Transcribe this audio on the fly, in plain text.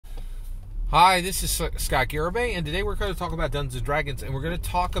Hi, this is Scott Garibay, and today we're going to talk about Dungeons & Dragons, and we're going to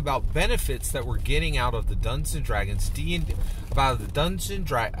talk about benefits that we're getting out of the Dungeons & Dragons D&D, out of the Dungeons &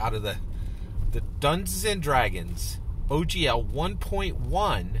 Dragons OGL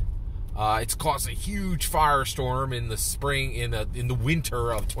 1.1. It's caused a huge firestorm in the spring, in the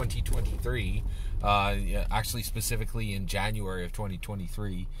winter of 2023. Actually, specifically in January of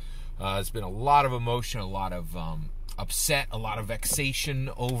 2023. There's been a lot of emotion, a lot of upset, a lot of vexation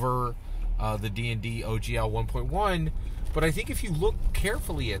over the D&D OGL 1.1, but I think if you look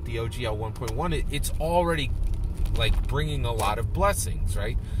carefully at the OGL 1.1, it's already like bringing a lot of blessings,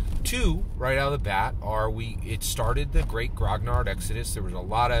 right? Two, right out of the bat, it started the Great Grognard Exodus. There was a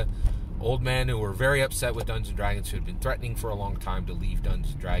lot of old men who were very upset with Dungeons & Dragons, who had been threatening for a long time to leave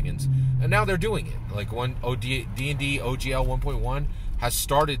Dungeons & Dragons, and now they're doing it. Like D&D OGL 1.1 has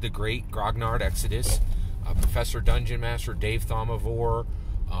started the Great Grognard Exodus. Professor Dungeon Master Dave Thomavor,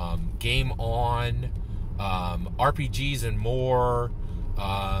 Game On, RPGs and more.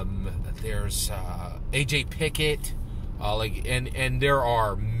 There's AJ Pickett, and there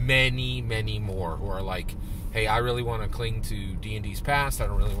are many more who are like, hey, I really want to cling to D&D's past. I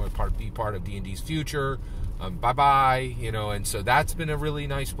don't really want to be part of D&D's future. Bye bye, and so that's been a really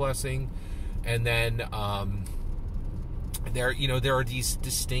nice blessing. And then there are these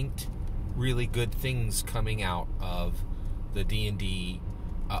distinct, really good things coming out of the D&D.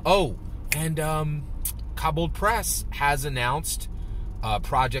 Cobbled Press has announced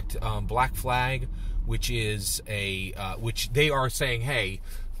Project Black Flag, which is which they are saying, hey,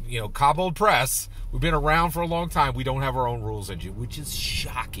 Cobbled Press, we've been around for a long time, we don't have our own rules engine, which is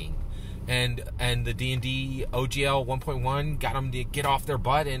shocking. And the D&D OGL 1.1 got them to get off their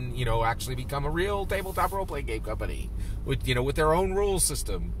butt and actually become a real tabletop role-playing game company with their own rules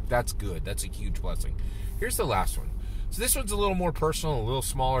system. That's good. That's a huge blessing. Here's the last one. So this one's a little more personal, a little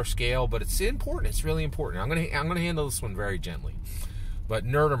smaller scale, but it's important. It's really important. I'm gonna handle this one very gently. But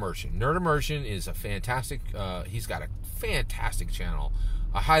Nerd Immersion. Nerd Immersion is a fantastic. He's got a fantastic channel.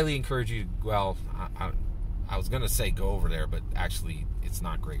 I highly encourage you. Well, I was gonna say go over there, but actually it's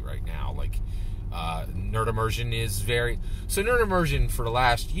not great right now. Nerd Immersion is very. So Nerd Immersion for the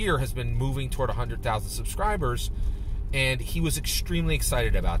last year has been moving toward 100,000 subscribers, and he was extremely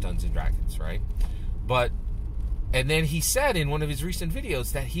excited about Dungeons & Dragons, right? And then he said in one of his recent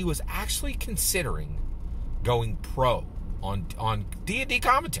videos that he was actually considering going pro on D&D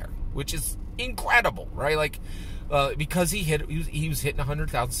commentary, which is incredible, right? Because he was hitting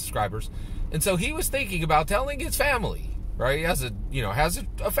 100,000 subscribers, and so he was thinking about telling his family, right? He has a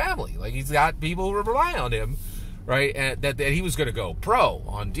family, like he's got people who rely on him, right? And that he was going to go pro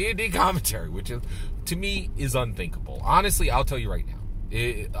on D&D commentary, which to me is unthinkable. Honestly, I'll tell you right now,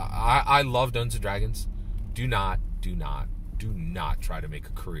 I love Dungeons & Dragons. Do not try to make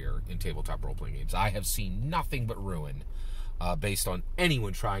a career in tabletop role-playing games. I have seen nothing but ruin based on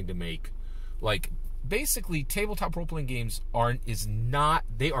anyone trying to make, basically, tabletop role-playing games are not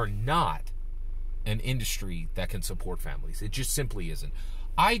an industry that can support families. It just simply isn't.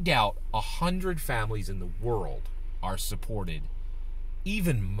 I doubt 100 families in the world are supported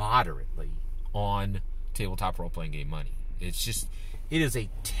even moderately on tabletop role-playing game money. It is a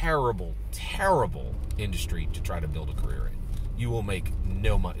terrible, terrible industry to try to build a career in. You will make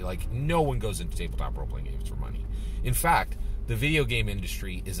no money. No one goes into tabletop role-playing games for money. In fact, the video game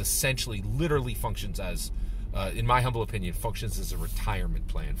industry is essentially, literally functions as, in my humble opinion, functions as a retirement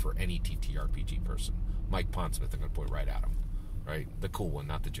plan for any TTRPG person. Mike Pondsmith, I'm going to point right at him. Right? The cool one,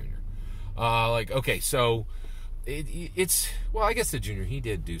 not the junior. Okay, so it's, well, I guess the junior, he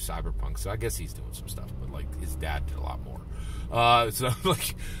did do Cyberpunk, so I guess he's doing some stuff, but his dad did a lot more. All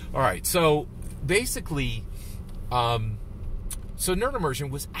right, so basically, so Nerd Immersion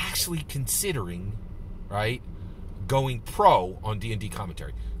was actually considering, right, going pro on D&D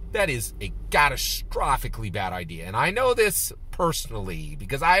commentary. That is a catastrophically bad idea, and I know this personally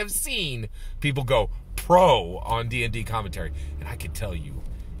because I have seen people go pro on D&D commentary, and I can tell you,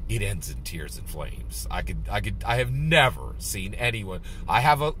 it ends in tears and flames. I have never seen anyone. I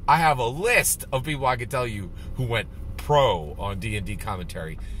have a list of people I could tell you who went pro on D&D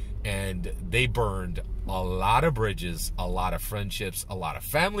commentary, and they burned a lot of bridges, a lot of friendships, a lot of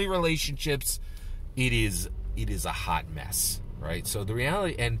family relationships. It is a hot mess, right? So the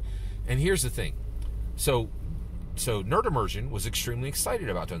reality, and here's the thing. So Nerd Immersion was extremely excited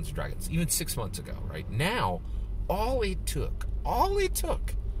about Dungeons & Dragons even 6 months ago, right? Now, all it took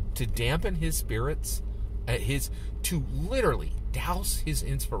to dampen his spirits, to literally douse his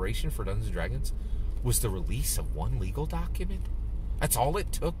inspiration for Dungeons & Dragons was the release of one legal document. That's all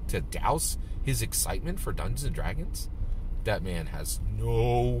it took to douse his excitement for Dungeons & Dragons. That man has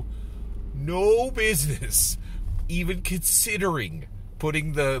no no business even considering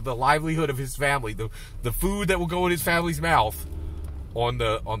putting the livelihood of his family, the food that will go in his family's mouth, on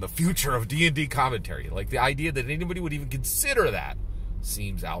the future of D&D commentary. Like, the idea that anybody would even consider that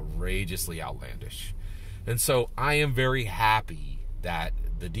seems outrageously outlandish. And so I am very happy that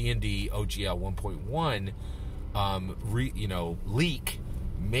the D&D OGL 1.1 leak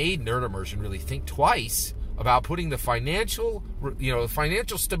made Nerd Immersion really think twice about putting the financial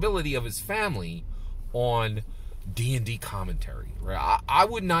stability of his family on D&D commentary. Right? I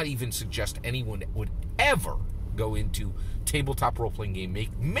would not even suggest anyone would ever go into tabletop role-playing game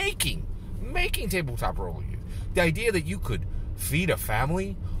making tabletop role-playing game. The idea that you could feed a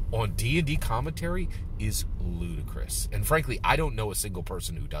family on D&D commentary is ludicrous. And frankly, I don't know a single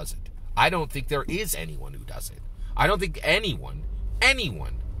person who does it. I don't think there is anyone who does it. I don't think anyone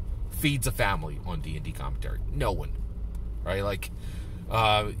feeds a family on D&D commentary. No one. Right? Like,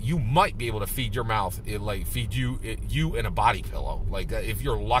 you might be able to feed your mouth, feed you in a body pillow, like, if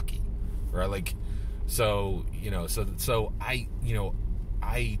you're lucky, right? Like, so I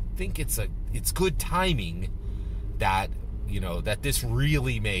think it's good timing that this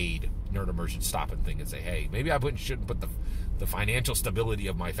really made Nerd Immersion stop and think and say, hey, maybe I shouldn't put the financial stability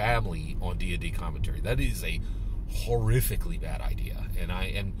of my family on D&D commentary. That is a horrifically bad idea, and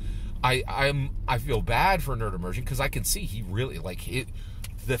I feel bad for Nerd Immersion, because I can see he really, like,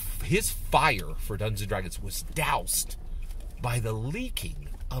 his fire for Dungeons & Dragons was doused by the leaking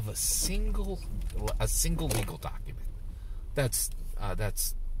of a single legal document. That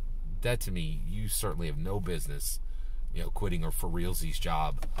to me, you certainly have no business, quitting or for realsy's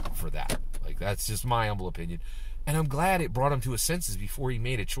job for that. Like, that's just my humble opinion. And I'm glad it brought him to his senses before he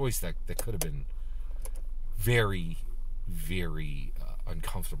made a choice that could have been very, very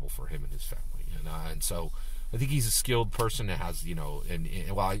uncomfortable for him and his family. And so I think he's a skilled person that has, and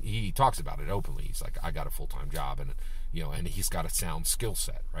while he talks about it openly, he's like, I got a full-time job, and and he's got a sound skill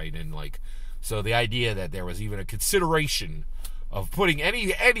set, right? And like, so the idea that there was even a consideration of putting any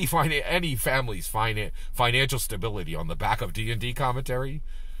family's financial stability on the back of D&D commentary,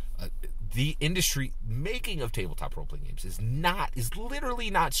 the industry making of tabletop role-playing games is literally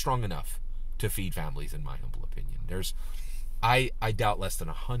not strong enough to feed families, in my humble opinion. I doubt less than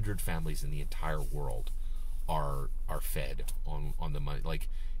 100 families in the entire world are fed on the money. Like,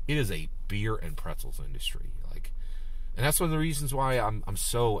 it is a beer and pretzels industry. Like, and that's one of the reasons why I'm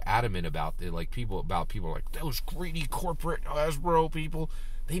so adamant about people like those greedy corporate Hasbro people.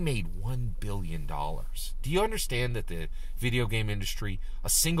 They made $1 billion. Do you understand that the video game industry, a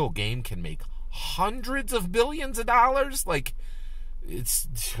single game can make hundreds of billions of dollars? Like, it's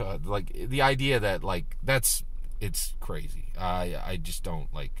like the idea that, like, it's crazy. I just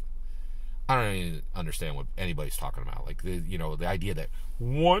don't, like, I don't even understand what anybody's talking about. Like, the idea that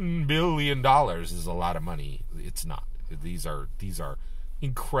 $1 billion is a lot of money. It's not. These are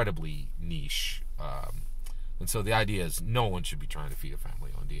incredibly niche. And so the idea is no one should be trying to feed a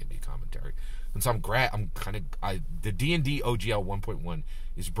family on D&D commentary. And so the D&D OGL 1.1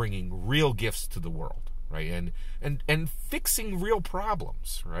 is bringing real gifts to the world, right? And fixing real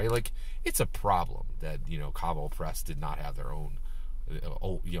problems, right? Like, it's a problem that, Cabal Press did not have their own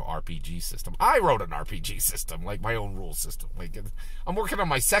RPG system. I wrote an RPG system, like my own rule system. Like, I'm working on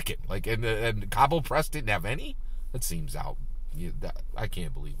my second, like, and Cabal Press didn't have any. That seems out. I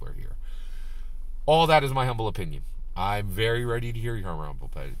can't believe we're here. All that is my humble opinion. I'm very ready to hear your humble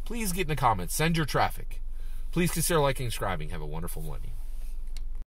opinion. Please get in the comments. Send your traffic. Please consider liking and subscribing. Have a wonderful millennium.